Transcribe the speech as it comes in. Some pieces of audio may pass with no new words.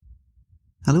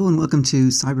Hello and welcome to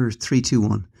Cyber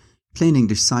 321, plain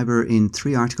English cyber in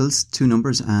 3 articles, 2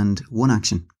 numbers and 1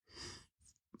 action.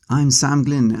 I'm Sam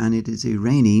Glynn and it is a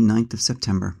rainy 9th of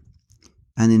September.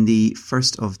 And in the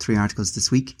first of 3 articles this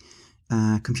week,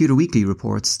 Computer Weekly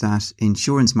reports that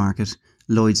insurance market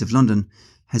Lloyd's of London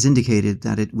has indicated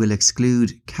that it will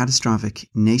exclude catastrophic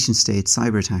nation-state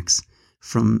cyber attacks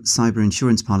from cyber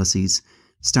insurance policies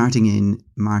starting in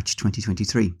March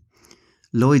 2023.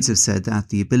 Lloyd's have said that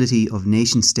the ability of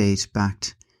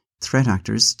nation-state-backed threat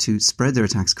actors to spread their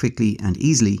attacks quickly and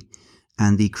easily,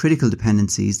 and the critical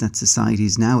dependencies that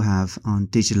societies now have on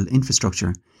digital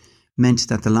infrastructure, meant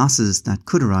that the losses that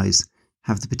could arise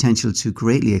have the potential to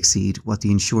greatly exceed what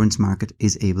the insurance market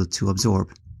is able to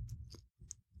absorb.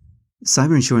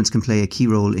 Cyber insurance can play a key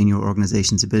role in your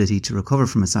organisation's ability to recover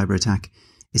from a cyber attack,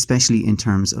 especially in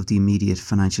terms of the immediate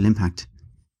financial impact.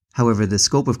 However, the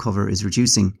scope of cover is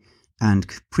reducing and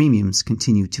premiums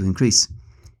continue to increase.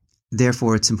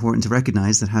 Therefore, it's important to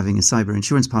recognise that having a cyber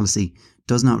insurance policy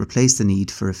does not replace the need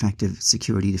for effective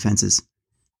security defences.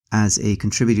 As a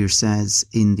contributor says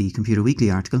in the Computer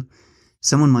Weekly article,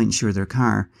 someone might insure their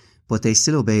car, but they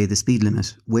still obey the speed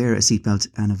limit, wear a seatbelt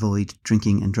and avoid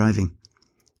drinking and driving.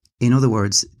 In other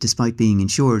words, despite being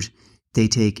insured, they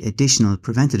take additional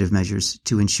preventative measures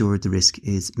to ensure the risk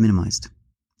is minimised.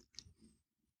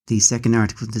 The second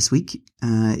article this week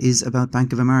is about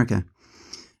Bank of America.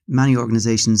 Many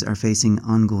organisations are facing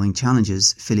ongoing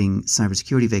challenges filling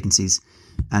cybersecurity vacancies,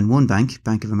 and one bank,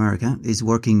 Bank of America, is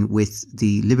working with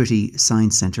the Liberty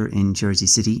Science Centre in Jersey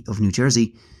City of New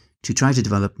Jersey to try to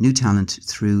develop new talent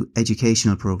through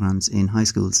educational programmes in high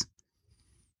schools.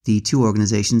 The two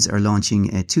organisations are launching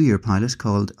a 2-year pilot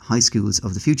called High Schools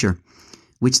of the Future,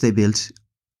 which they built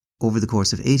over the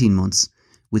course of 18 months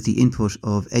with the input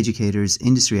of educators,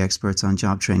 industry experts on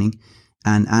job training,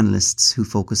 and analysts who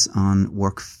focus on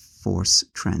workforce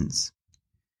trends.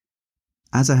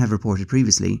 As I have reported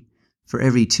previously, for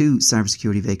every 2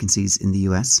 cybersecurity vacancies in the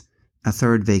US, a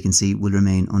third vacancy will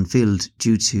remain unfilled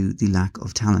due to the lack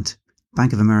of talent.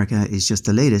 Bank of America is just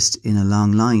the latest in a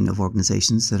long line of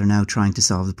organisations that are now trying to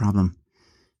solve the problem.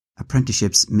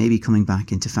 Apprenticeships may be coming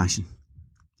back into fashion.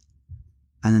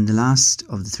 And in the last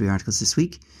of the 3 articles this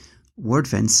week,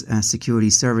 WordFence, a security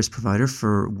service provider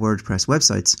for WordPress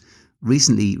websites,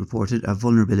 recently reported a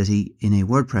vulnerability in a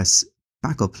WordPress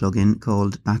backup plugin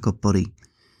called Backup Buddy.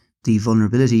 The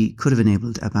vulnerability could have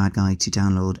enabled a bad guy to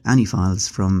download any files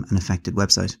from an affected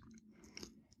website.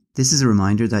 This is a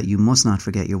reminder that you must not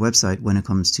forget your website when it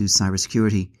comes to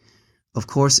cybersecurity. Of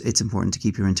course, it's important to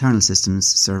keep your internal systems,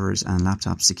 servers and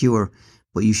laptops secure,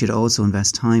 but you should also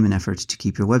invest time and effort to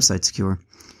keep your website secure.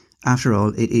 After all,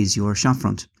 it is your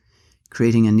shopfront.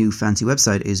 Creating a new fancy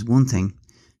website is one thing,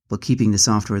 but keeping the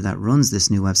software that runs this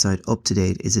new website up to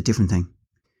date is a different thing.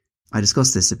 I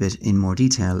discussed this a bit in more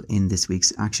detail in this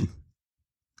week's action.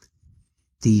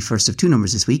 The first of 2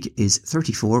 numbers this week is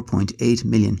 34.8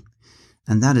 million,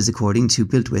 and that is according to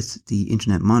BuiltWith, the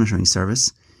Internet Monitoring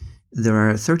Service. There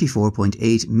are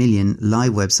 34.8 million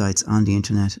live websites on the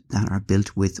internet that are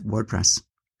built with WordPress.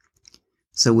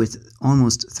 So with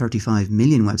almost 35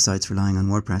 million websites relying on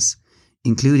WordPress,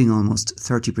 including almost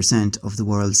 30% of the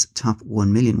world's top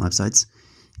 1 million websites,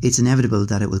 it's inevitable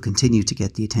that it will continue to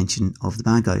get the attention of the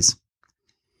bad guys.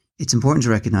 It's important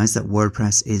to recognise that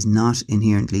WordPress is not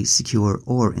inherently secure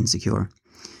or insecure.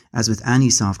 As with any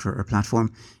software or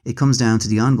platform, it comes down to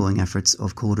the ongoing efforts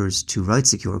of coders to write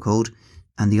secure code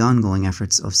and the ongoing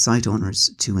efforts of site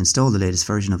owners to install the latest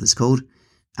version of this code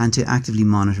and to actively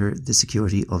monitor the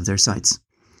security of their sites,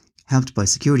 helped by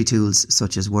security tools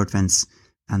such as WordFence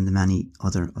and the many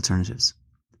other alternatives.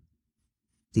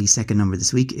 The second number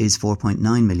this week is 4.9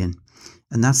 million,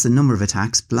 and that's the number of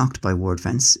attacks blocked by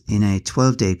WordFence in a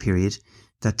 12-day period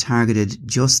that targeted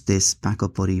just this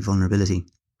Backup Buddy vulnerability.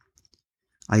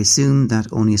 I assume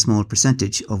that only a small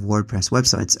percentage of WordPress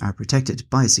websites are protected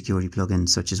by a security plugin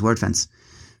such as WordFence,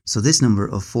 so this number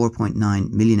of 4.9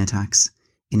 million attacks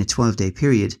in a 12-day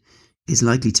period is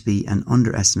likely to be an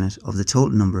underestimate of the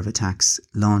total number of attacks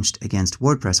launched against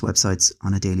WordPress websites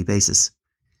on a daily basis.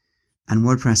 And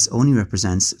WordPress only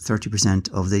represents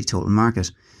 30% of the total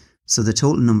market, so the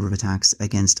total number of attacks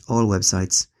against all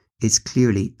websites is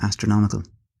clearly astronomical.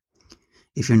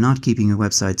 If you're not keeping your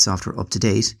website software up to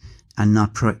date and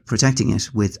not protecting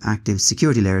it with active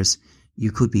security layers,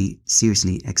 you could be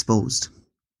seriously exposed.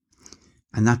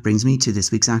 And that brings me to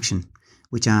this week's action,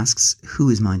 which asks, who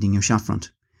is minding your shopfront?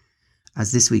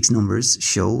 As this week's numbers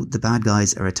show, the bad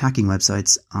guys are attacking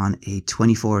websites on a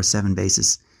 24/7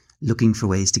 basis, looking for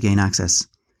ways to gain access.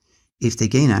 If they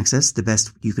gain access, the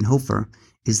best you can hope for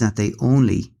is that they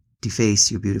only deface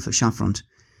your beautiful shopfront,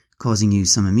 causing you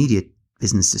some immediate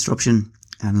business disruption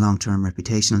and long-term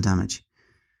reputational damage.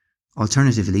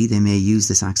 Alternatively, they may use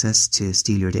this access to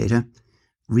steal your data,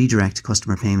 redirect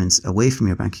customer payments away from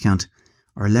your bank account,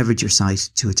 or leverage your site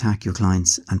to attack your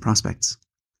clients and prospects.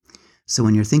 So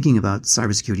when you're thinking about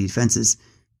cybersecurity defenses,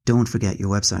 don't forget your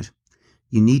website.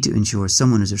 You need to ensure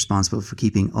someone is responsible for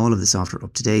keeping all of the software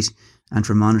up to date and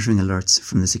for monitoring alerts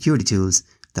from the security tools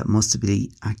that must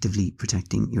be actively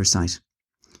protecting your site.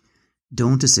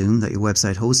 Don't assume that your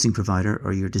website hosting provider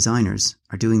or your designers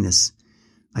are doing this.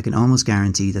 I can almost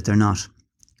guarantee that they're not,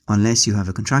 unless you have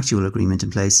a contractual agreement in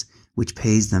place which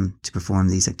pays them to perform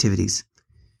these activities.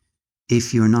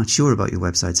 If you're not sure about your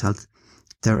website's health,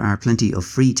 there are plenty of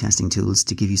free testing tools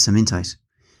to give you some insight.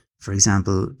 For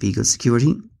example, Beagle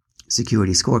Security,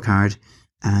 Security Scorecard,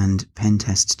 and Pen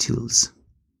Test Tools.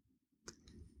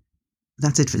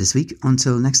 That's it for this week.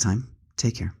 Until next time,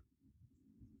 take care.